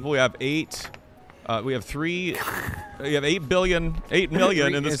many people? We have 8. We have 3. We have 8 million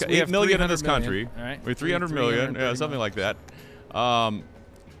in this. 8 million in this country. All right. We have 300 million. Yeah, something like that.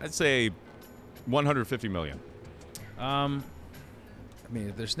 I'd say 150 million. I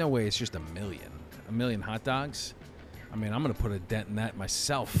mean, there's no way it's just a million. A million hot dogs. I mean, I'm gonna put a dent in that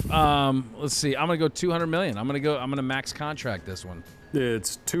myself. Let's see. I'm gonna go 200 million. I'm gonna max contract this one.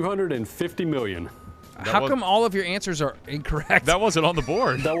 It's 250 million. How come all of your answers are incorrect? That wasn't on the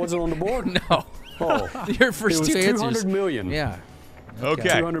board. That wasn't on the board? No. Oh. Your first two answers. 200 million. Yeah.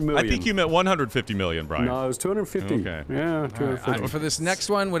 Okay. 200 million. I think you meant 150 million, Brian. No, it was 250. Okay. Yeah, 250. Right, for this next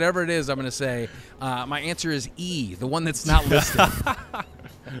one, whatever it is, I'm going to say my answer is E, the one that's not listed.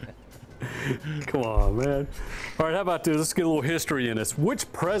 Come on, man. All right, how about this? Let's get a little history in this.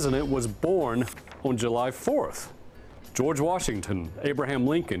 Which president was born on July 4th? George Washington, Abraham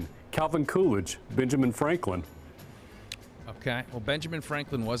Lincoln, Calvin Coolidge, Benjamin Franklin. Okay. Well, Benjamin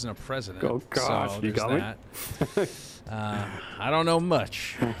Franklin wasn't a president. Oh, gosh. So You got me? that. I don't know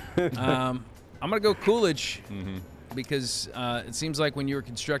much. I'm going to go Coolidge because it seems like when you were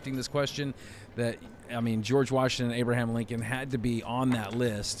constructing this question that, George Washington and Abraham Lincoln had to be on that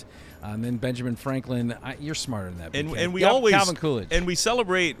list. And then Benjamin Franklin, you're smarter than that. And we Calvin Coolidge. And we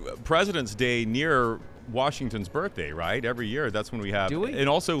celebrate President's Day near Washington's birthday, right? Every year, that's when we have. Do we? And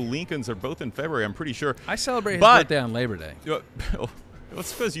also Lincoln's are both in February, I'm pretty sure. I celebrate his birthday on Labor Day.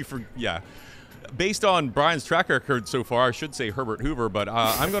 It's because based on Brian's track record so far, I should say Herbert Hoover, but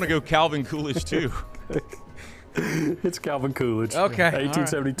I'm going to go Calvin Coolidge too. It's Calvin Coolidge. Okay.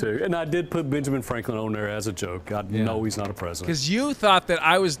 1872. Right. And I did put Benjamin Franklin on there as a joke. I know he's not a president. Because you thought that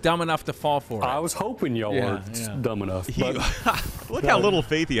I was dumb enough to fall for it. I was hoping y'all weren't dumb enough. Look how little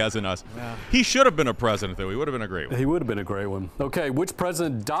faith he has in us. Yeah. He should have been a president, though. He would have been a great one. He would have been a great one. Okay, which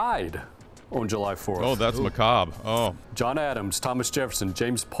president died on July 4th? Oh, that's macabre. Oh. John Adams, Thomas Jefferson,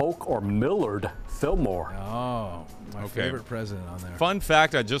 James Polk, or Millard Fillmore? Oh, my favorite president on there. Fun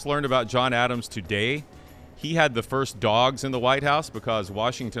fact I just learned about John Adams today. He had the first dogs in the White House because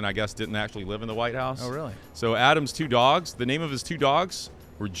Washington, I guess, didn't actually live in the White House. Oh, really? So Adams' 2 dogs, the name of his 2 dogs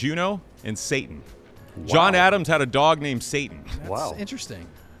were Juno and Satan. Wow. John Adams had a dog named Satan. That's interesting.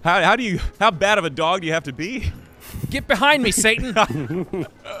 How bad of a dog do you have to be? Get behind me, Satan.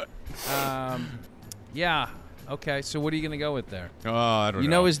 Yeah. Okay, so what are you going to go with there? I don't know. You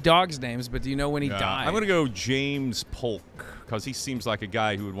know his dog's names, but do you know when he died? I'm going to go James Polk because he seems like a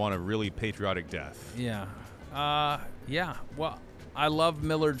guy who would want a really patriotic death. Yeah. Yeah. Well, I love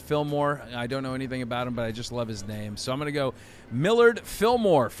Millard Fillmore. I don't know anything about him, but I just love his name. So I'm going to go Millard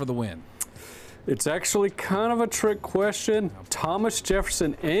Fillmore for the win. It's actually kind of a trick question. Thomas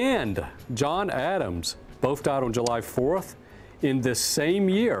Jefferson and John Adams both died on July 4th in the same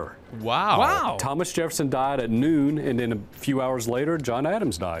year. Wow. Thomas Jefferson died at noon, and then a few hours later, John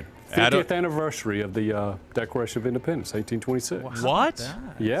Adams died. 50th anniversary of the Declaration of Independence, 1826. What?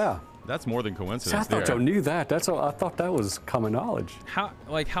 Yeah. That's more than coincidence. See, I thought y'all knew that. I thought that was common knowledge.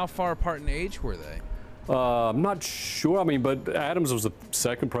 How far apart in age were they? I'm not sure. But Adams was the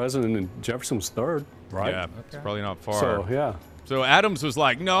second president and Jefferson was third, right? Yeah, it's probably not far. So, yeah. So Adams was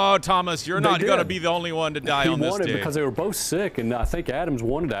like, no, Thomas, you're not going to be the only one to die on this day. He wanted because they were both sick, and I think Adams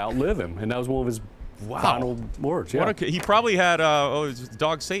wanted to outlive him, and that was one of his final words. Yeah. He probably had his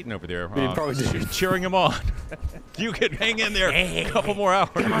dog Satan over there. He probably did. Cheering him on. You could hang in there a couple more hours.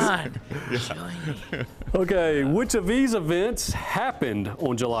 Come on. Join me. Okay, which of these events happened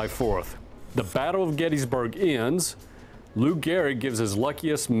on July 4th? The Battle of Gettysburg ends. Lou Gehrig gives his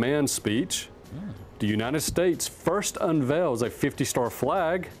luckiest man speech. The United States first unveils a 50-star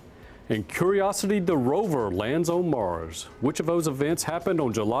flag. And Curiosity the rover lands on Mars. Which of those events happened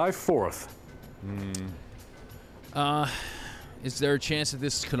on July 4th? Is there a chance that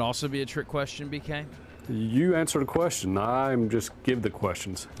this could also be a trick question, BK? You answer the question. I'm just give the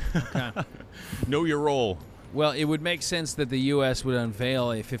questions. Okay. Know your role. Well, it would make sense that the U.S. would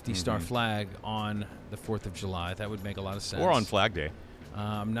unveil a 50-star flag on the 4th of July. That would make a lot of sense. Or on Flag Day.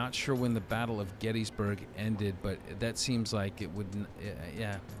 I'm not sure when the Battle of Gettysburg ended, but that seems like it wouldn't.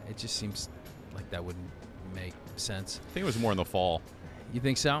 Yeah, it just seems like that wouldn't make sense. I think it was more in the fall. You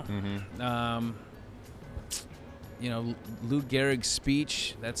think so? Mm-hmm. Lou Gehrig's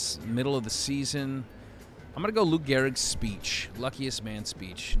speech, that's middle of the season. I'm going to go Lou Gehrig's speech, luckiest man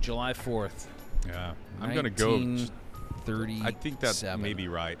speech, July 4th. Yeah, I'm going to go. 1937. I think that may be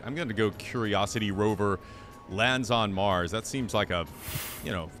right. I'm going to go Curiosity rover lands on Mars. That seems like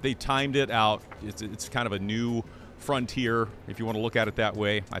they timed it out. It's kind of a new frontier, if you want to look at it that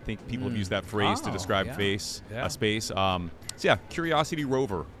way. I think people have used that phrase to describe space. Curiosity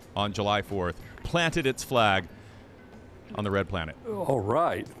rover on July 4th planted its flag on the red planet. All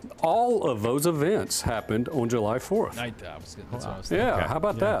right. All of those events happened on July 4th. That's what I was thinking. Yeah, how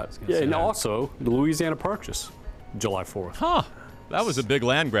about that? Yeah, and also the Louisiana Purchase, July 4th. Huh. That was a big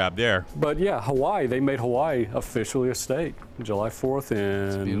land grab there. But yeah, Hawaii, they made Hawaii officially a state July 4th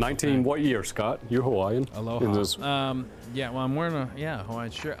in what year, Scott? You're Hawaiian. Aloha. I'm wearing a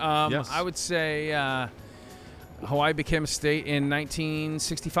Hawaiian shirt. Yes. I would say Hawaii became a state in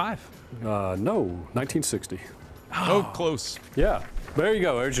 1965. No, 1960. Oh, close. Yeah. There you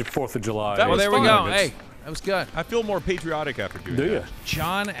go. There's your 4th of July. That was there we fun. go. Hey, that was good. I feel more patriotic after doing Do that. you?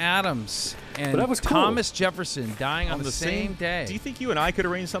 John Adams and that was cool. Thomas Jefferson dying on the same day. Do you think you and I could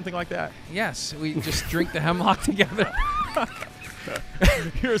arrange something like that? Yes, we just drink the hemlock together.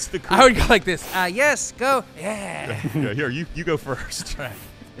 Here's the I would go like this. Yes, go. Yeah. Here, you go first. All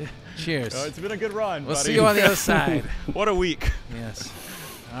right. Cheers. It's been a good run, We'll buddy. see you on the other side. What a week. Yes.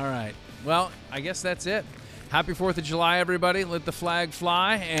 All right. Well, I guess that's it. Happy 4th of July, everybody. Let the flag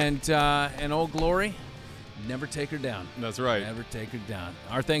fly. And Old Glory, never take her down. That's right. Never take her down.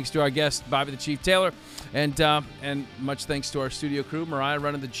 Our thanks to our guest, Bobby the Chief Taylor. And much thanks to our studio crew, Mariah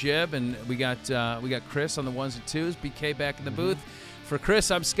running the jib. And we got Chris on the ones and twos, BK back in the booth. For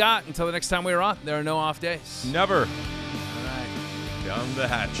Chris, I'm Scott. Until the next time we are on, there are no off days. Never. All right. Down the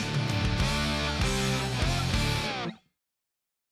hatch.